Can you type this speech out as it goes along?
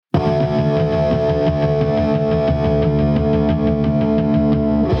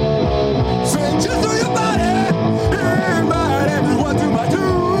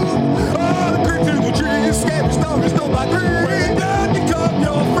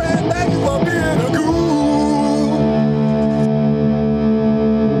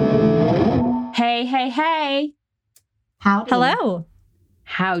Howdy. Hello.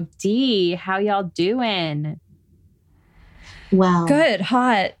 Howdy. How y'all doing? Well, Good.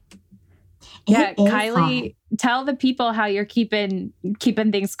 Hot. Yeah, is Kylie, tell the people how you're keeping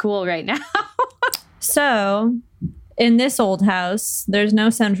things cool right now. So, in this old house, there's no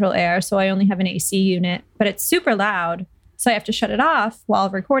central air, so I only have an AC unit, but it's super loud, so I have to shut it off while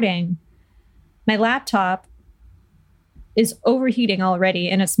recording. My laptop is overheating already,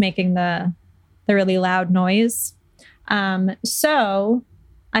 and it's making the really loud noise. So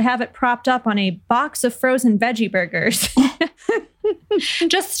I have it propped up on a box of frozen veggie burgers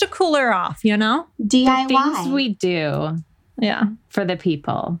just to cool her off, you know? DIY. Things we do Yeah. for the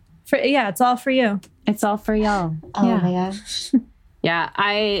people. It's all for you. It's all for y'all. Oh yeah. my gosh.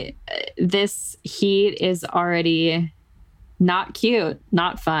 Yeah, this heat is already not cute,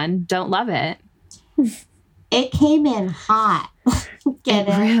 not fun. Don't love it. It came in hot. Get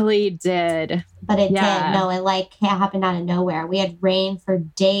it? Really did. But it Yeah. did. No, it happened out of nowhere. We had rain for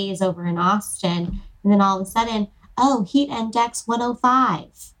days over in Austin. And then all of a sudden, heat index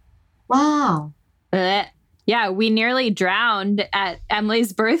 105. Wow. Yeah, we nearly drowned at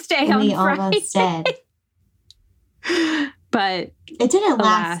Emily's birthday on We Friday. almost did. But It didn't alas,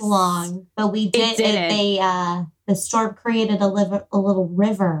 last long, but we did. didn't. The storm created a little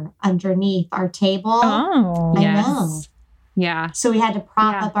river underneath our table. Oh. I yes. know. Yeah. So we had to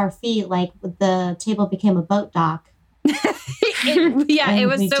prop Yeah. up our feet like the table became a boat dock. It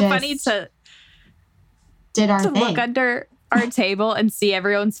was we so funny just to Did our thing. look under our table and see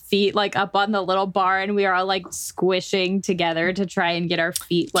everyone's feet like up on the little bar, and we are all like squishing together to try and get our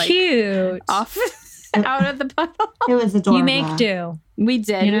feet like Cute. off out of the puddle. It was adorable. You make do. We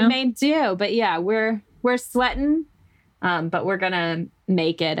did. You know? We made do. But yeah, we're sweating. But we're gonna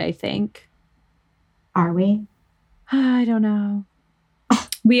make it, I think. Are we? I don't know.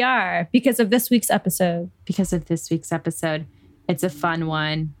 We are, because of this week's episode. Because of this week's episode. It's a fun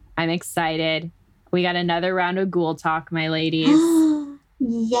one. I'm excited. We got another round of Ghoul talk, my ladies.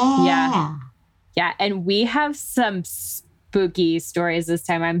 Yeah. Yeah, and we have some spooky stories this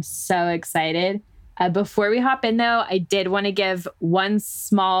time. I'm so excited. Before we hop in, though, I did want to give one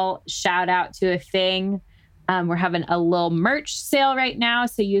small shout out to a thing. We're having a little merch sale right now,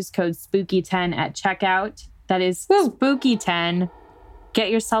 so use code SPOOKY10 at checkout. That is SPOOKY10. Get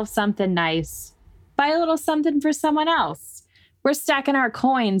yourself something nice. Buy a little something for someone else. We're stacking our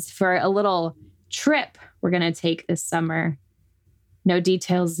coins for a little trip we're going to take this summer. No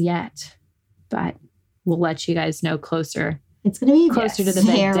details yet, but we'll let you guys know closer. It's going to be Closer to the big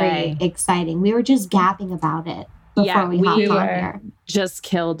very day. exciting. We were just gabbing about it before we hopped on here. Just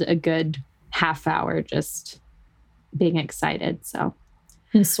killed a good half hour just being excited. So,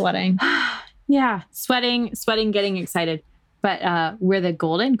 And sweating. yeah, sweating, getting excited. But we're the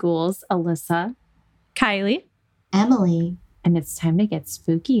Golden Ghouls, Alyssa, Kylie. Emily. and it's time to get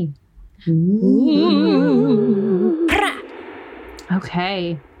spooky. Ooh.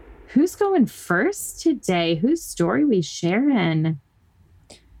 Okay. Who's going first today? Whose story we sharing?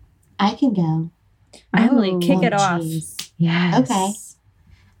 I can go. Emily, kick it off. Geez. Yes. Okay.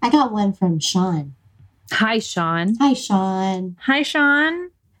 I got one from Sean. Hi, Sean. Hi, Sean. Hi, Sean.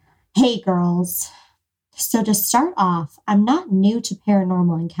 Hey, girls. So to start off, I'm not new to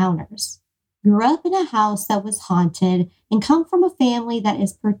paranormal encounters. Grew up in a house that was haunted and come from a family that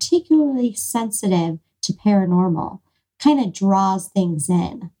is particularly sensitive to paranormal. Kind of draws things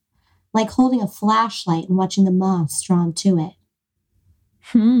in. Like holding a flashlight and watching the moths drawn to it.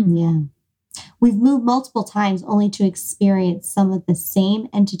 Yeah. We've moved multiple times only to experience some of the same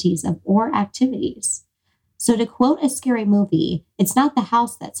entities or activities. So to quote a scary movie, it's not the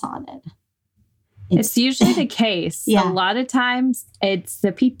house that's haunted. It's usually the case. Yeah. A lot of times it's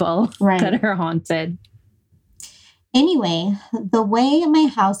the people that are haunted. Anyway, the way my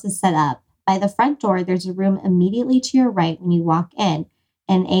house is set up, by the front door, there's a room immediately to your right when you walk in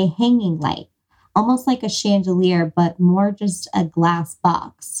and a hanging light, almost like a chandelier, but more just a glass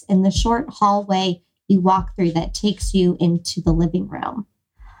box in the short hallway you walk through that takes you into the living room.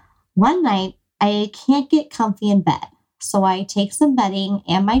 One night, I can't get comfy in bed, so I take some bedding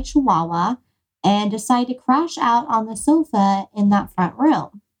and my chihuahua and decide to crash out on the sofa in that front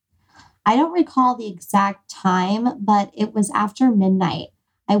room. I don't recall the exact time, but it was after midnight.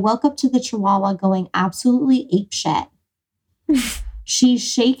 I woke up to the chihuahua going absolutely apeshit. She's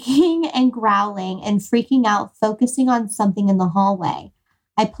shaking and growling and freaking out, focusing on something in the hallway.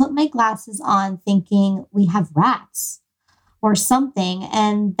 I put my glasses on thinking we have rats or something,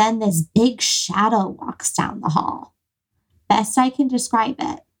 and then this big shadow walks down the hall. Best I can describe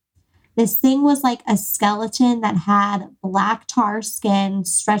it. This thing was like a skeleton that had black tar skin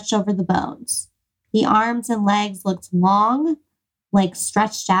stretched over the bones. The arms and legs looked long, like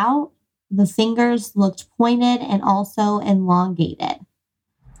stretched out. The fingers looked pointed and also elongated.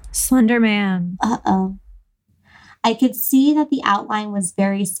 Slender Man. Uh-oh. I could see that the outline was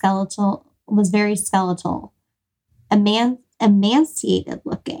very skeletal, emaciated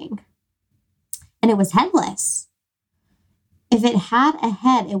looking. And it was headless. If it had a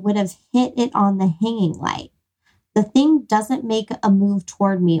head, it would have hit it on the hanging light. The thing doesn't make a move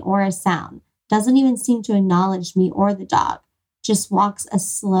toward me or a sound, doesn't even seem to acknowledge me or the dog, just walks a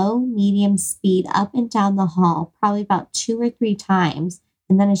slow, medium speed up and down the hall, probably about 2 or 3 times,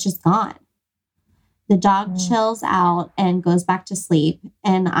 and then it's just gone. The dog chills out and goes back to sleep,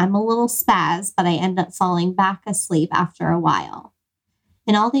 and I'm a little spaz, but I end up falling back asleep after a while.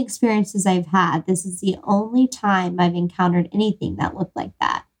 In all the experiences I've had, this is the only time I've encountered anything that looked like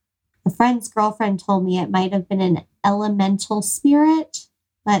that. A friend's girlfriend told me it might have been an elemental spirit,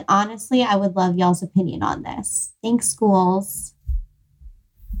 but honestly, I would love y'all's opinion on this. Thanks, schools.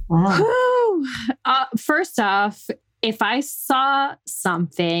 Wow. First off, if I saw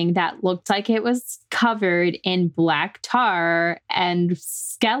something that looked like it was covered in black tar and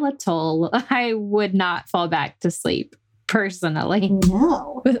skeletal, I would not fall back to sleep, personally.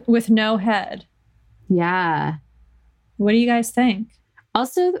 No. With no head. Yeah. What do you guys think?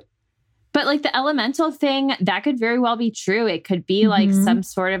 Also, but like the elemental thing, that could very well be true. It could be like some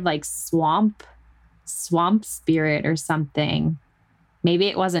sort of like swamp spirit or something. Maybe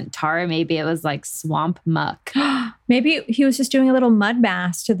it wasn't tar. Maybe it was like swamp muck. Maybe he was just doing a little mud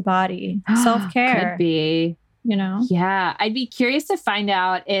mask to the body. Self-care. Could be. You know? Yeah. I'd be curious to find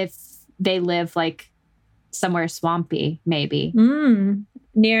out if they live like somewhere swampy, maybe.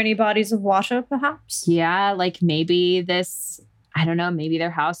 Near any bodies of water, perhaps? Yeah. Like maybe I don't know, maybe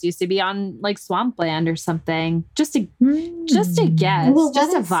their house used to be on like swampland or something. Just a guess. Well,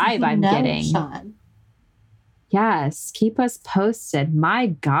 just a vibe I'm getting. Sean. Yes, keep us posted. My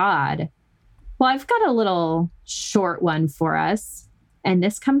God. Well, I've got a little short one for us. And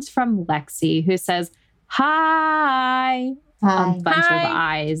this comes from Lexi, who says, Hi. Hi. A bunch of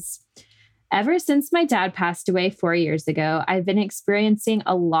eyes. Ever since my dad passed away 4 years ago, I've been experiencing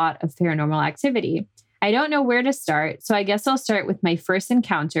a lot of paranormal activity. I don't know where to start, so I guess I'll start with my first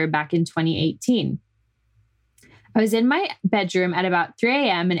encounter back in 2018. I was in my bedroom at about 3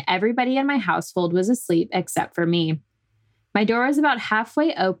 a.m. and everybody in my household was asleep except for me. My door was about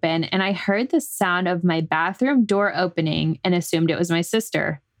halfway open and I heard the sound of my bathroom door opening and assumed it was my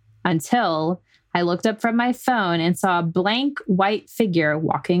sister, until I looked up from my phone and saw a blank white figure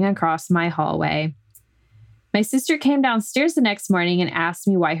walking across my hallway. My sister came downstairs the next morning and asked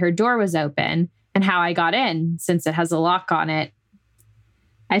me why her door was open and how I got in, since it has a lock on it.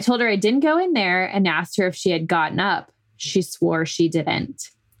 I told her I didn't go in there and asked her if she had gotten up. She swore she didn't.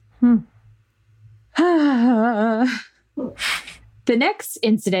 The next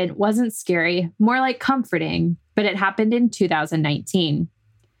incident wasn't scary, more like comforting, but it happened in 2019.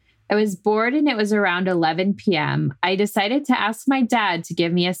 I was bored and it was around 11 p.m. I decided to ask my dad to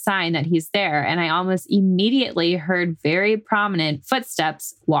give me a sign that he's there, and I almost immediately heard very prominent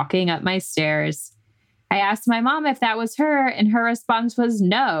footsteps walking up my stairs. I asked my mom if that was her, and her response was,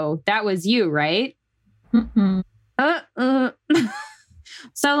 no, that was you, right?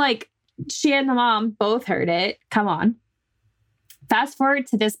 So like she and the mom both heard it. Come on. Fast forward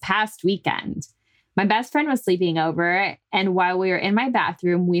to this past weekend. My best friend was sleeping over, and while we were in my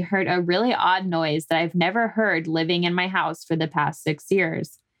bathroom, we heard a really odd noise that I've never heard living in my house for the past 6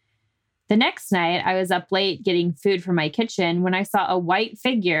 years. The next night, I was up late getting food from my kitchen when I saw a white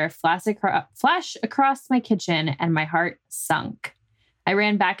figure flash across my kitchen, and my heart sunk. I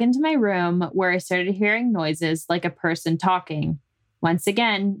ran back into my room where I started hearing noises like a person talking. Once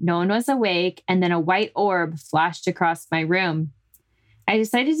again, no one was awake, and then a white orb flashed across my room. I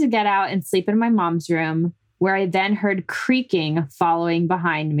decided to get out and sleep in my mom's room, where I then heard creaking following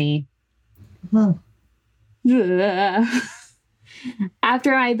behind me.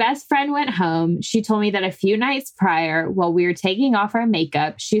 After my best friend went home, she told me that a few nights prior, while we were taking off our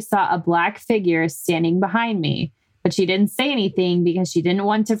makeup, she saw a black figure standing behind me, but she didn't say anything because she didn't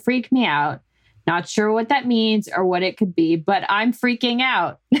want to freak me out. Not sure what that means or what it could be, but I'm freaking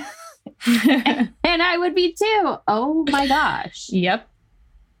out. And I would be too. Oh my gosh. Yep.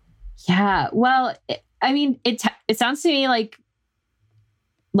 Yeah. Well, it sounds to me like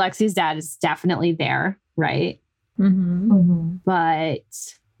Lexi's dad is definitely there, right? But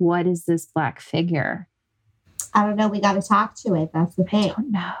what is this black figure? I don't know. We got to talk to it. That's the thing. I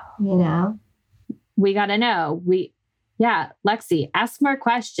don't know. You know? We got to know. Lexi, ask more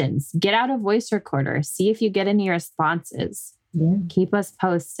questions. Get out a voice recorder. See if you get any responses. Yeah. Keep us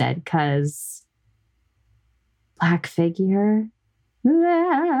posted, because Black figure.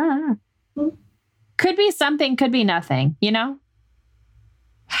 Ah. Could be something, could be nothing, you know?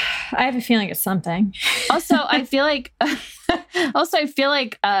 I have a feeling it's something. Also, I feel like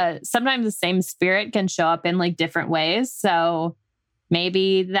sometimes the same spirit can show up in like different ways. So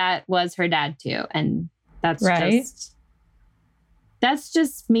maybe that was her dad too. And that's right. That's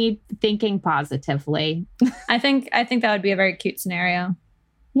just me thinking positively. I think that would be a very cute scenario.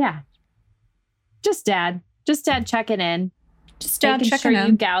 Yeah. Just dad checking in. Just dad making checking sure in.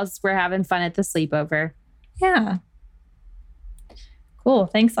 you gals were having fun at the sleepover. Yeah. Cool.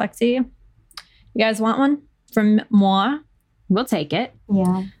 Thanks, Lexi. You guys want one from moi? We'll take it.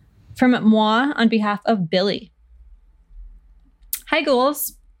 Yeah. From moi on behalf of Billy. Hi,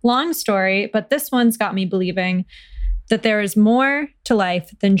 ghouls. Long story, but this one's got me believing that there is more to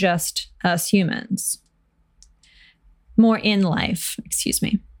life than just us humans. More in life, excuse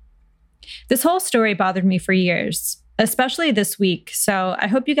me. This whole story bothered me for years, especially this week, so I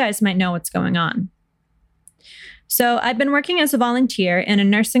hope you guys might know what's going on. So I've been working as a volunteer in a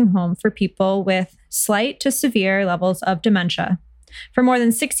nursing home for people with slight to severe levels of dementia for more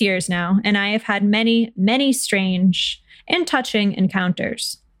than 6 years now, and I have had many, many strange and touching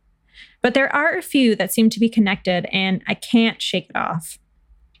encounters. But there are a few that seem to be connected, and I can't shake it off.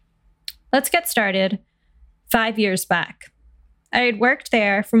 Let's get started 5 years back. I had worked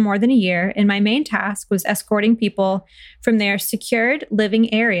there for more than a year, and my main task was escorting people from their secured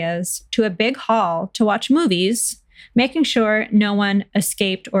living areas to a big hall to watch movies, making sure no one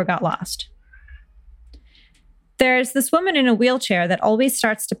escaped or got lost. There's this woman in a wheelchair that always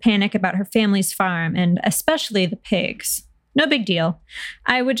starts to panic about her family's farm, and especially the pigs. No big deal.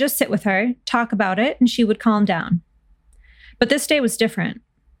 I would just sit with her, talk about it, and she would calm down. But this day was different.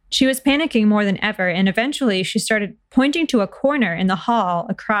 She was panicking more than ever, and eventually she started pointing to a corner in the hall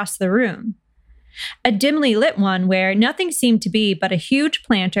across the room. A dimly lit one where nothing seemed to be but a huge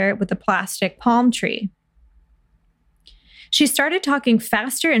planter with a plastic palm tree. She started talking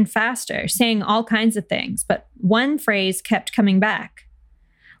faster and faster, saying all kinds of things, but one phrase kept coming back.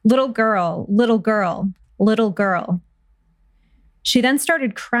 Little girl, little girl, little girl. She then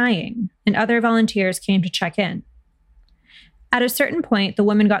started crying, and other volunteers came to check in. At a certain point, the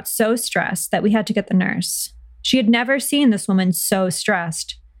woman got so stressed that we had to get the nurse. She had never seen this woman so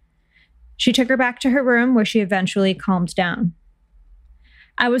stressed. She took her back to her room where she eventually calmed down.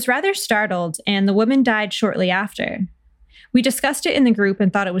 I was rather startled, and the woman died shortly after. We discussed it in the group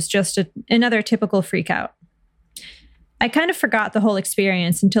and thought it was just another typical freakout. I kind of forgot the whole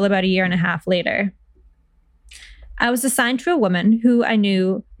experience until about 1.5 years later. I was assigned to a woman who I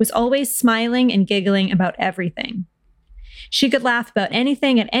knew was always smiling and giggling about everything. She could laugh about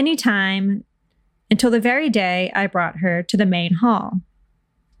anything at any time until the very day I brought her to the main hall.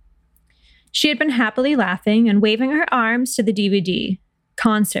 She had been happily laughing and waving her arms to the DVD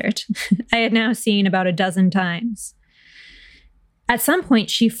concert I had now seen about 12 times. At some point,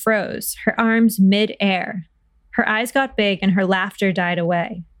 she froze, her arms mid-air. Her eyes got big and her laughter died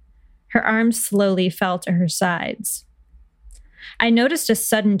away. Her arms slowly fell to her sides. I noticed a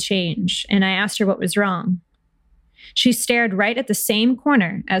sudden change, and I asked her what was wrong. She stared right at the same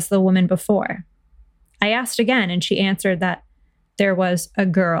corner as the woman before. I asked again, and she answered that there was a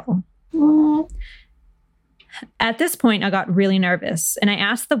girl. What? At this point, I got really nervous, and I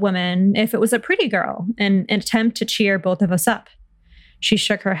asked the woman if it was a pretty girl in an attempt to cheer both of us up. She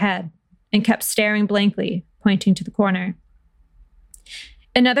shook her head and kept staring blankly, pointing to the corner.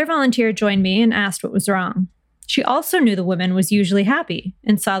 Another volunteer joined me and asked what was wrong. She also knew the woman was usually happy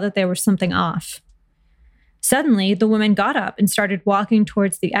and saw that there was something off. Suddenly, the woman got up and started walking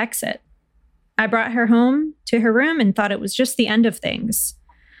towards the exit. I brought her home to her room and thought it was just the end of things.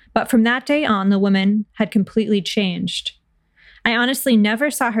 But from that day on, the woman had completely changed. I honestly never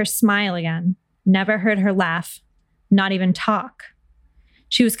saw her smile again, never heard her laugh, not even talk.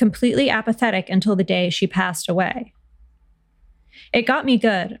 She was completely apathetic until the day she passed away. It got me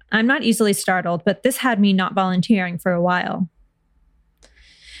good. I'm not easily startled, but this had me not volunteering for a while.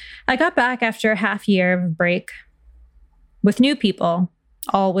 I got back after a half year of break. With new people,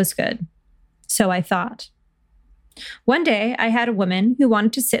 all was good. So I thought. One day, I had a woman who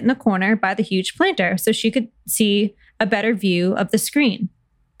wanted to sit in the corner by the huge planter so she could see a better view of the screen.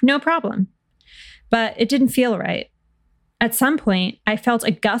 No problem. But it didn't feel right. At some point, I felt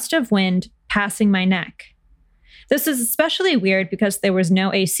a gust of wind passing my neck. This is especially weird because there was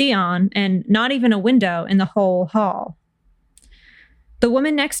no AC on and not even a window in the whole hall. The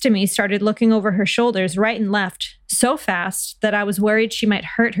woman next to me started looking over her shoulders right and left so fast that I was worried she might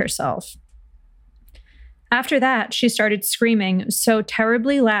hurt herself. After that, she started screaming so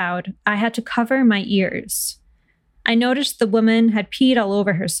terribly loud, I had to cover my ears. I noticed the woman had peed all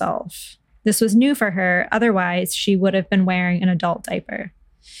over herself. This was new for her. Otherwise, she would have been wearing an adult diaper.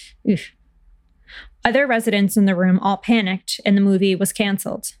 Oof. Other residents in the room all panicked, and the movie was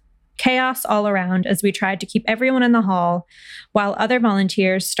canceled. Chaos all around as we tried to keep everyone in the hall, while other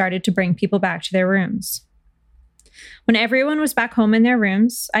volunteers started to bring people back to their rooms. When everyone was back home in their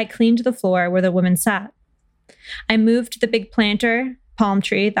rooms, I cleaned the floor where the woman sat. I moved the big planter, palm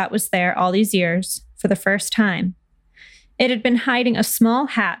tree that was there all these years for the first time. It had been hiding a small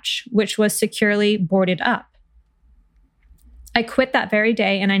hatch, which was securely boarded up. I quit that very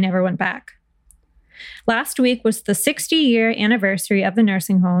day and I never went back. Last week was the 60-year anniversary of the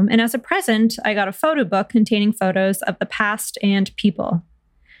nursing home, and as a present, I got a photo book containing photos of the past and people.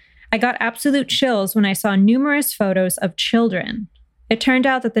 I got absolute chills when I saw numerous photos of children. It turned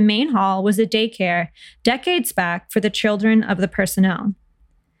out that the main hall was a daycare decades back for the children of the personnel.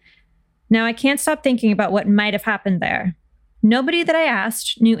 Now, I can't stop thinking about what might have happened there. Nobody that I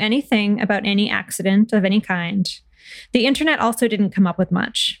asked knew anything about any accident of any kind. The internet also didn't come up with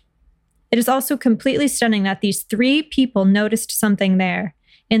much. It is also completely stunning that these 3 people noticed something there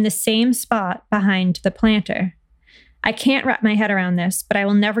in the same spot behind the planter. I can't wrap my head around this, but I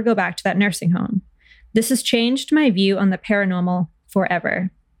will never go back to that nursing home. This has changed my view on the paranormal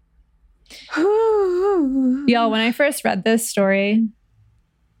forever. Y'all, when I first read this story,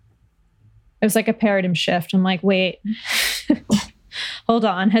 it was like a paradigm shift. I'm like, wait, hold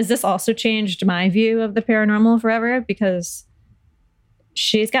on. Has this also changed my view of the paranormal forever? Because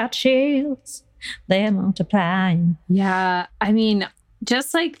she's got chills. They're multiplying. Yeah. I mean,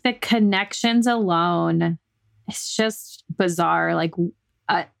 just like the connections alone, it's just bizarre. Like,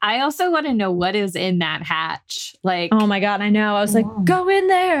 I also want to know what is in that hatch. Like, oh my God, I know. I was like, go in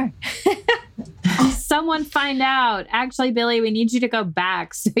there. Someone find out. Actually, Billy, we need you to go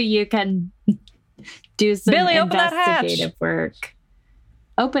back so you can do some investigative work.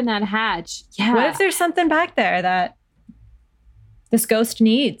 Open that hatch. Yeah. What if there's something back there that this ghost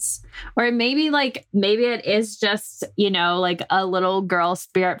needs? Or maybe it is just, like a little girl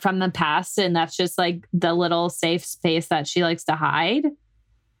spirit from the past, and that's just like the little safe space that she likes to hide.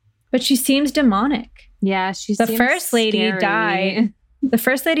 But she seems demonic. Yeah, the first lady died. The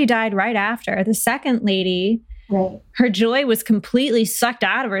first lady died right after. The second lady, right, her joy was completely sucked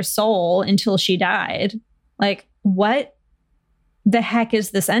out of her soul until she died. Like, what the heck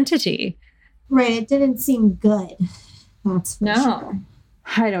is this entity? Right, it didn't seem good. That's for sure.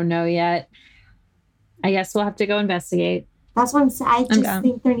 I don't know yet. I guess we'll have to go investigate. That's what I'm saying. I just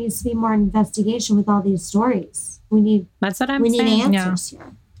think there needs to be more investigation with all these stories. That's what I'm saying. We need answers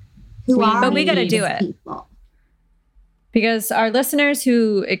here. But we got to do it. People? Because our listeners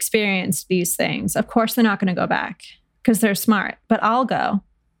who experienced these things, of course, they're not going to go back because they're smart. But I'll go.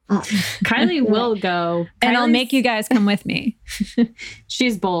 Kylie will go. And I'll make you guys come with me.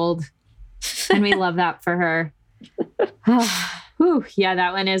 She's bold. And we love that for her. Whew, yeah,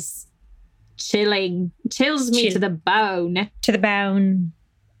 that one is chilling. Chills me to the bone. To the bone.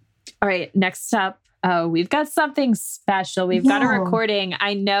 All right, next up. Oh, we've got something special. We've got a recording.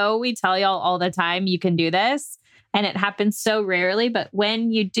 I know we tell y'all all the time you can do this, and it happens so rarely. But when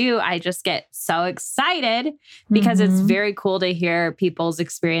you do, I just get so excited because it's very cool to hear people's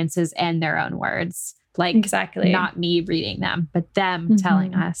experiences and their own words. Like, exactly, not me reading them, but them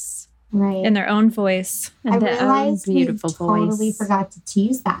telling us. Right. In their own voice. I realized we totally forgot to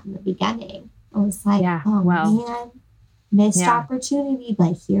tease that in the beginning. I was like, man, missed opportunity,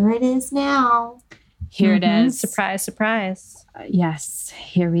 but here it is now. Here it is. Surprise, surprise. Yes,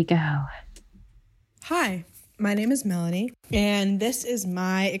 here we go. Hi, my name is Melanie, and this is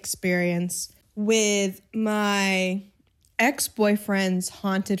my experience with my ex-boyfriend's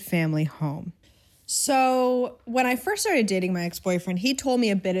haunted family home. So when I first started dating my ex-boyfriend, he told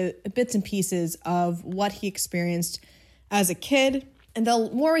me a bits and pieces of what he experienced as a kid. And the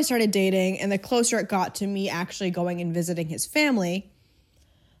more we started dating and the closer it got to me actually going and visiting his family,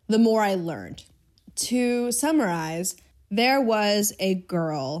 the more I learned. To summarize, there was a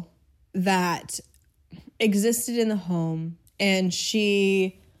girl that existed in the home, and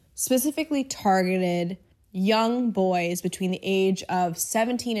she specifically targeted young boys between the age of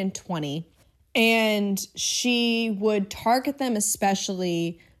 17 and 20. And she would target them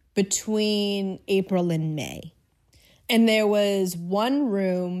especially between April and May. And there was one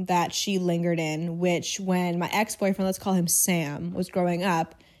room that she lingered in, which when my ex-boyfriend, let's call him Sam, was growing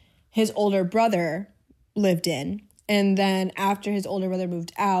up, his older brother lived in. And then after his older brother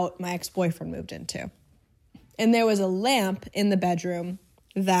moved out, my ex-boyfriend moved into. And there was a lamp in the bedroom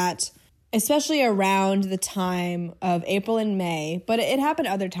that, especially around the time of April and May, but it happened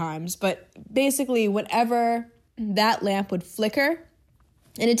other times, but basically whenever that lamp would flicker.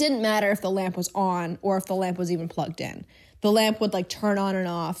 And it didn't matter if the lamp was on or if the lamp was even plugged in. The lamp would like turn on and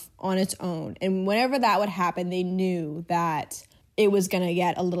off on its own. And whenever that would happen, they knew that it was going to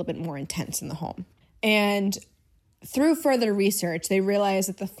get a little bit more intense in the home. And through further research, they realized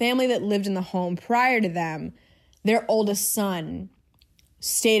that the family that lived in the home prior to them, their oldest son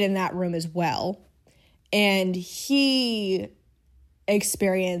stayed in that room as well. And he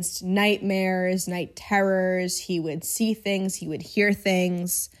experienced nightmares, night terrors. He would see things, he would hear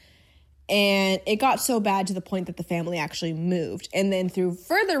things. And it got so bad to the point that the family actually moved. And then through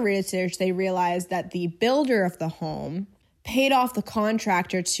further research, they realized that the builder of the home paid off the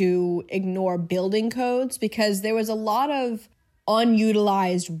contractor to ignore building codes because there was a lot of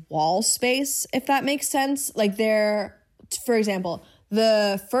unutilized wall space, if that makes sense. Like for example,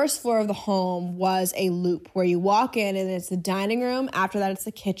 the first floor of the home was a loop where you walk in and it's the dining room. After that, it's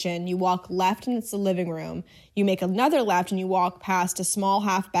the kitchen. You walk left and it's the living room. You make another left and you walk past a small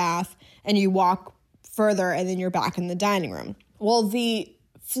half bath and you walk further and then you're back in the dining room. Well, the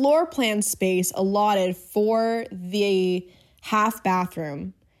floor plan space allotted for the half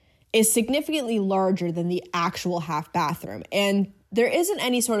bathroom is significantly larger than the actual half bathroom. And there isn't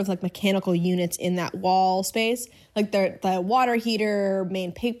any sort of like mechanical units in that wall space, like the water heater,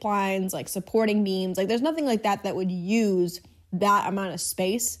 main pipelines, like supporting beams. Like there's nothing like that would use that amount of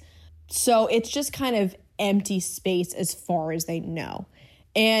space. So it's just kind of empty space as far as they know.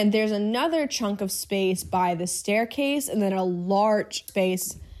 And there's another chunk of space by the staircase and then a large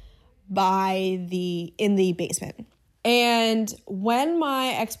space in the basement. And when my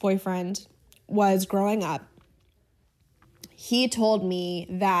ex-boyfriend was growing up, he told me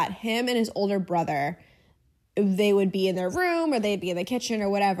that him and his older brother, they would be in their room or they'd be in the kitchen or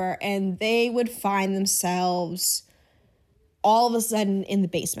whatever, and they would find themselves all of a sudden in the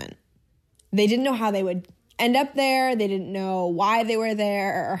basement. They didn't know how they would end up there. They didn't know why they were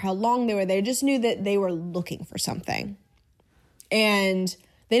there or how long they were there. They just knew that they were looking for something. And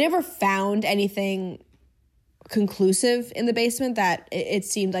they never found anything conclusive in the basement that it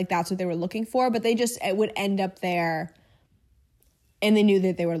seemed like that's what they were looking for, but it would end up there and they knew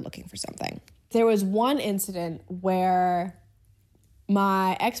that they were looking for something. There was one incident where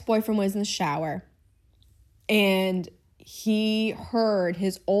my ex-boyfriend was in the shower and he heard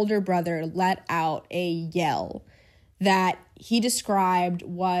his older brother let out a yell that he described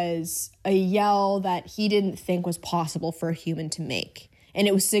was a yell that he didn't think was possible for a human to make. And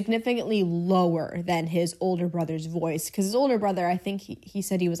it was significantly lower than his older brother's voice. Because his older brother, I think he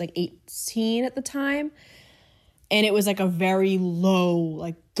said he was like 18 at the time. And it was like a very low,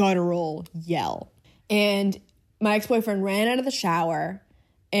 like guttural yell. And my ex-boyfriend ran out of the shower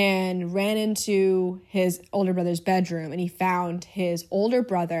and ran into his older brother's bedroom. And he found his older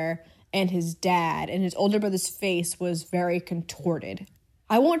brother and his dad. And his older brother's face was very contorted.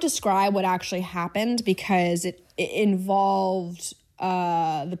 I won't describe what actually happened because it involved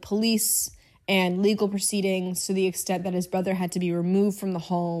the police and legal proceedings to the extent that his brother had to be removed from the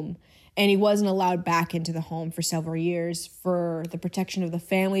home and he wasn't allowed back into the home for several years for the protection of the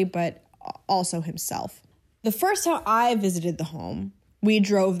family, but also himself. The first time I visited the home, we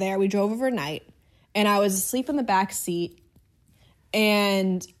drove overnight, and I was asleep in the back seat,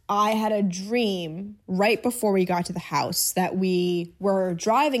 and I had a dream right before we got to the house that we were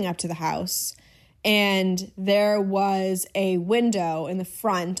driving up to the house, and there was a window in the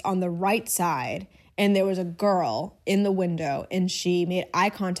front on the right side, and there was a girl in the window, and she made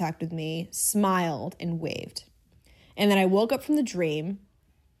eye contact with me, smiled, and waved. And then I woke up from the dream,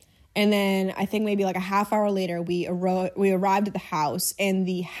 and then I think maybe like a half hour later, we arrived at the house, and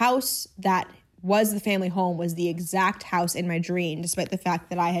the house that was the family home was the exact house in my dream, despite the fact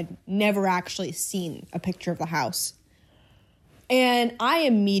that I had never actually seen a picture of the house. And I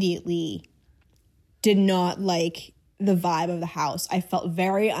immediately did not like the vibe of the house. I felt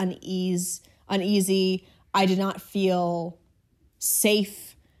very uneasy. I did not feel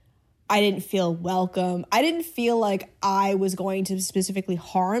safe. I didn't feel welcome. I didn't feel like I was going to be specifically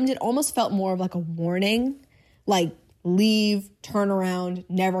harmed. It almost felt more of like a warning, like leave, turn around,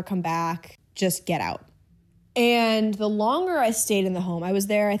 never come back, just get out. And the longer I stayed in the home, I was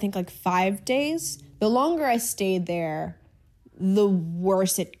there, I think like 5 days. The longer I stayed there, the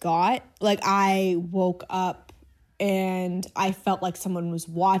worse it got. Like I woke up and I felt like someone was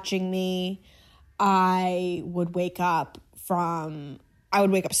watching me. I would wake up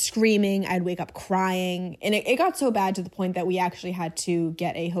screaming. I'd wake up crying. And it got so bad to the point that we actually had to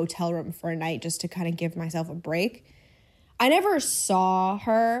get a hotel room for a night just to kind of give myself a break. I never saw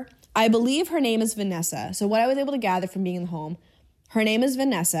her. I believe her name is Vanessa. So what I was able to gather from being in the home, her name is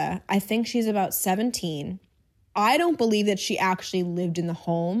Vanessa. I think she's about 17. I don't believe that she actually lived in the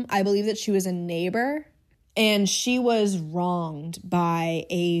home. I believe that she was a neighbor, and she was wronged by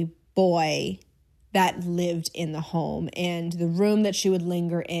a boy that lived in the home, and the room that she would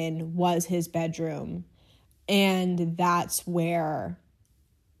linger in was his bedroom. And that's where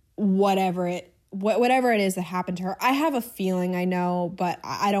whatever it is that happened to her, I have a feeling I know, but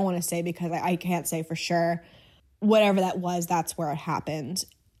I don't want to say because I can't say for sure. Whatever that was, that's where it happened.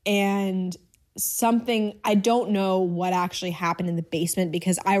 And something, I don't know what actually happened in the basement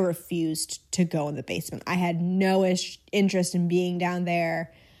because I refused to go in the basement. I had no interest in being down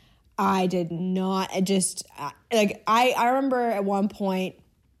there. I did not. I remember at one point,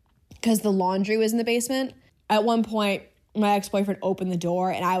 because the laundry was in the basement, at one point my ex-boyfriend opened the door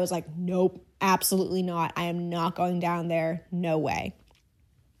and I was like, nope, absolutely not. I am not going down there. No way.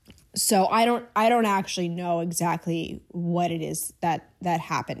 So I don't actually know exactly what it is that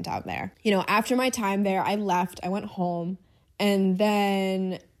happened down there. You know, after my time there, I left, I went home, and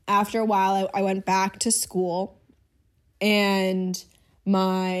then after a while I went back to school, and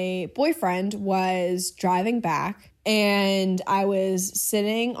my boyfriend was driving back, and I was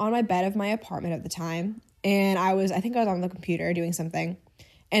sitting on my bed of my apartment at the time, and I think I was on the computer doing something,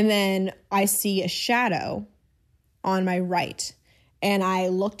 and then I see a shadow on my right. And I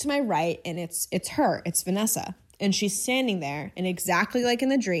look to my right, and it's her. It's Vanessa. And she's standing there, and exactly like in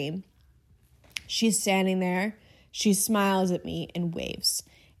the dream, she's standing there. She smiles at me and waves.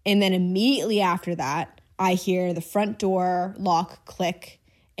 And then immediately after that, I hear the front door lock click,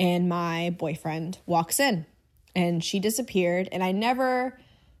 and my boyfriend walks in. And she disappeared, and I never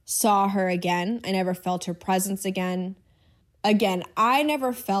saw her again. I never felt her presence again. Again, I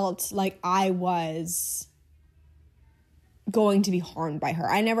never felt like I was going to be harmed by her.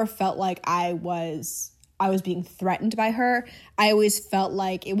 I never felt like I was being threatened by her. I always felt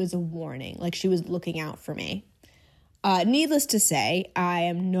like it was a warning, like she was looking out for me. Needless to say, I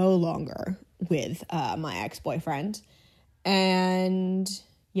am no longer with my ex-boyfriend. And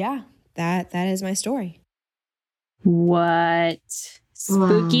yeah, that is my story. What?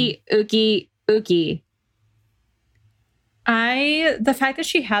 Spooky, ooky, ooky. The fact that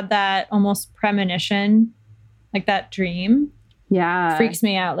she had that almost premonition, like that dream, freaks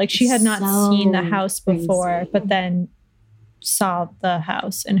me out. Like she had not seen the house before, crazy. But then saw the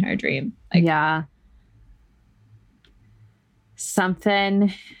house in her dream. Like, yeah.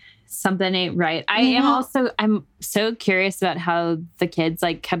 Something ain't right. I'm so curious about how the kids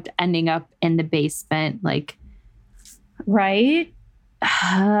like kept ending up in the basement. Like, right?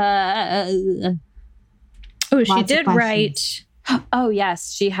 She did write. Oh,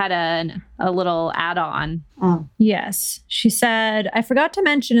 yes. She had a little add-on. Oh. Yes. She said, I forgot to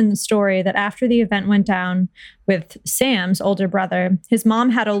mention in the story that after the event went down with Sam's older brother, his mom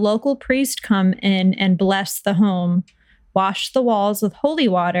had a local priest come in and bless the home, wash the walls with holy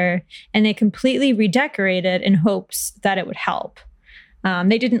water, and they completely redecorated in hopes that it would help.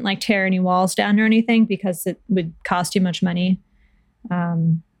 They didn't like tear any walls down or anything because it would cost too much money.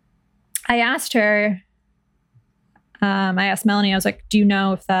 I asked her, I asked Melanie, I was like, do you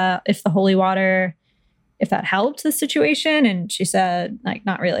know if the holy water, if that helped the situation? And she said, like,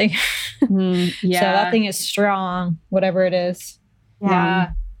 not really. Yeah. So that thing is strong, whatever it is.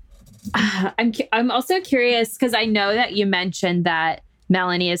 Yeah. I'm also curious because I know that you mentioned that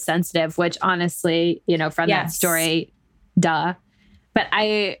Melanie is sensitive, which honestly, you know, from that story, duh. But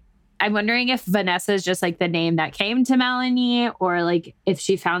I'm wondering if Vanessa is just like the name that came to Melanie, or like if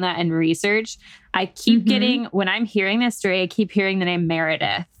she found that in research. I keep getting, when I'm hearing this story, I keep hearing the name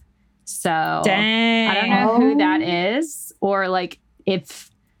Meredith. So dang. I don't know who that is, or like if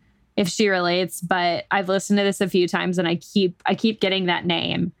she relates, but I've listened to this a few times and I keep getting that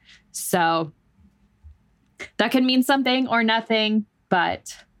name. So that could mean something or nothing,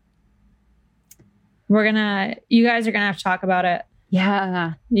 but you guys are gonna have to talk about it.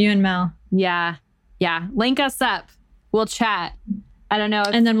 Yeah. You and Mel. Yeah. Yeah. Link us up. We'll chat. I don't know.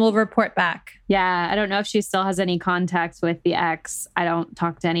 And then we'll report back. Yeah. I don't know if she still has any contact with the ex. I don't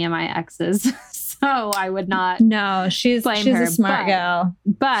talk to any of my exes. So I would not. No, she's her, a smart girl.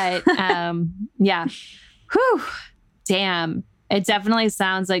 But yeah. Whew. Damn. It definitely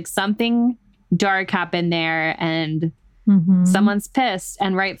sounds like something dark happened there and someone's pissed,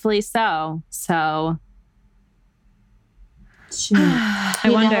 and rightfully so. So I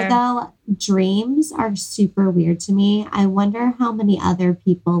wonder. Though, dreams are super weird to me. I wonder how many other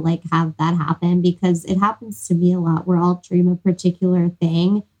people like have that happen, because it happens to me a lot where I'll dream a particular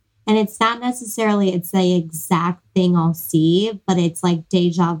thing and it's not necessarily it's the exact thing I'll see, but it's like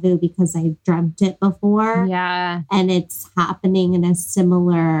deja vu because I've dreamt it before. Yeah. And it's happening in a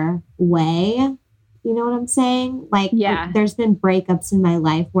similar way. You know what I'm saying? Like, Yeah. there's been breakups in my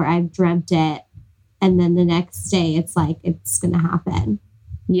life where I've dreamt it, and then the next day it's like it's gonna happen.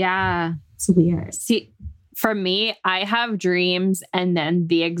 Yeah. It's weird. See, for me, I have dreams, and then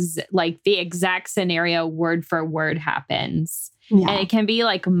the exact scenario word for word happens. Yeah. And it can be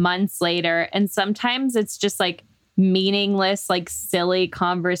like months later. And sometimes it's just like meaningless, like silly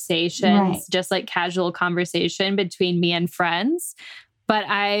conversations, Right. just like casual conversation between me and friends. But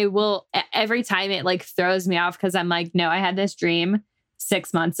I will, every time it like throws me off because I'm like, no, I had this dream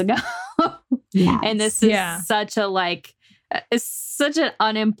 6 months ago. Yes. And this is such a like, it's such an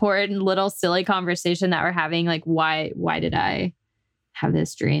unimportant little silly conversation that we're having. Like, why did I have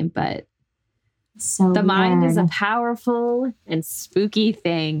this dream? But so the mind is a weird. powerful and spooky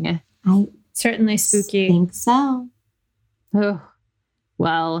thing. I Certainly spooky. think so. Oh,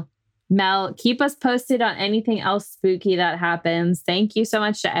 well, Mel, keep us posted on anything else spooky that happens. Thank you so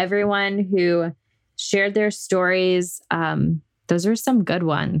much to everyone who shared their stories. Those are some good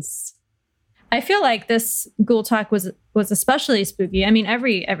ones. I feel like this Ghoul Talk was especially spooky. I mean,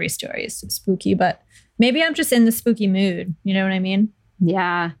 every story is spooky, but maybe I'm just in the spooky mood. You know what I mean?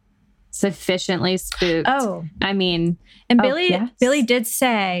 Yeah. Sufficiently spooked. Oh, I mean, and oh, Billy yes. Billy did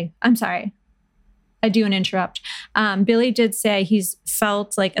say, I'm sorry, I do an interrupt. Billy did say he's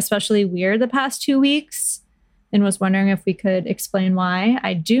felt like especially weird the past 2 weeks and was wondering if we could explain why.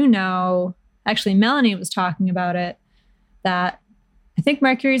 I do know, actually, Melanie was talking about it, that I think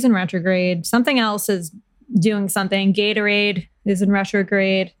Mercury's in retrograde. Something else is doing something. Gatorade is in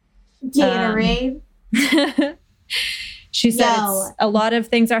retrograde. Gatorade. She said Yo. a lot of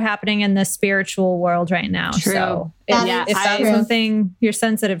things are happening in the spiritual world right now. True. So That if is that's true. something you're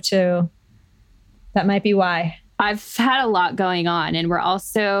sensitive to, that might be why. I've had a lot going on, and we're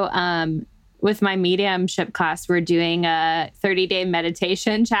also with my mediumship class, we're doing a 30-day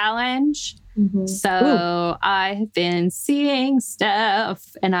meditation challenge. Mhm. So I have been seeing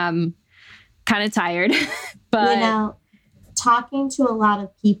stuff, and I'm kind of tired. But You know, talking to a lot of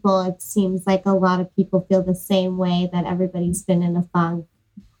people, it seems like a lot of people feel the same way, that everybody's been in a funk.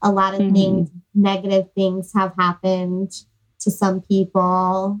 A lot of things, negative things have happened to some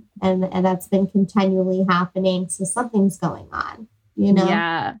people, and that's been continually happening. So something's going on, you know?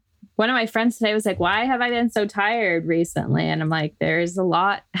 yeah. One of my friends today was like, why have I been so tired recently? And I'm like, there's a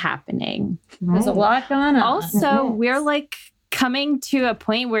lot happening. There's a Right. lot going on. Also, There is. we're like coming to a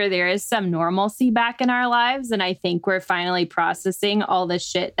point where there is some normalcy back in our lives. And I think we're finally processing all the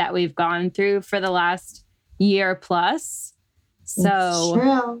shit that we've gone through for the last year plus. It's So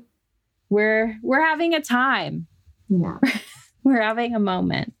true. we're having a time. Yeah, We're having a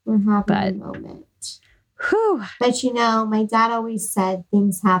moment. we're having But- a moment. Whew. But you know, my dad always said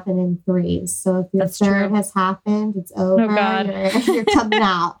things happen in threes. So if your That's third true. has happened, it's over. God. You're coming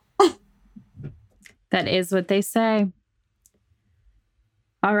out. That is what they say.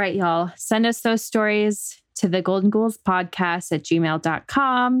 All right, y'all. Send us those stories to the Golden Ghouls podcast at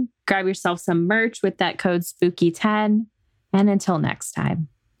gmail.com. Grab yourself some merch with that code spooky10. And until next time,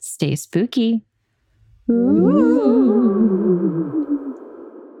 stay spooky. Ooh.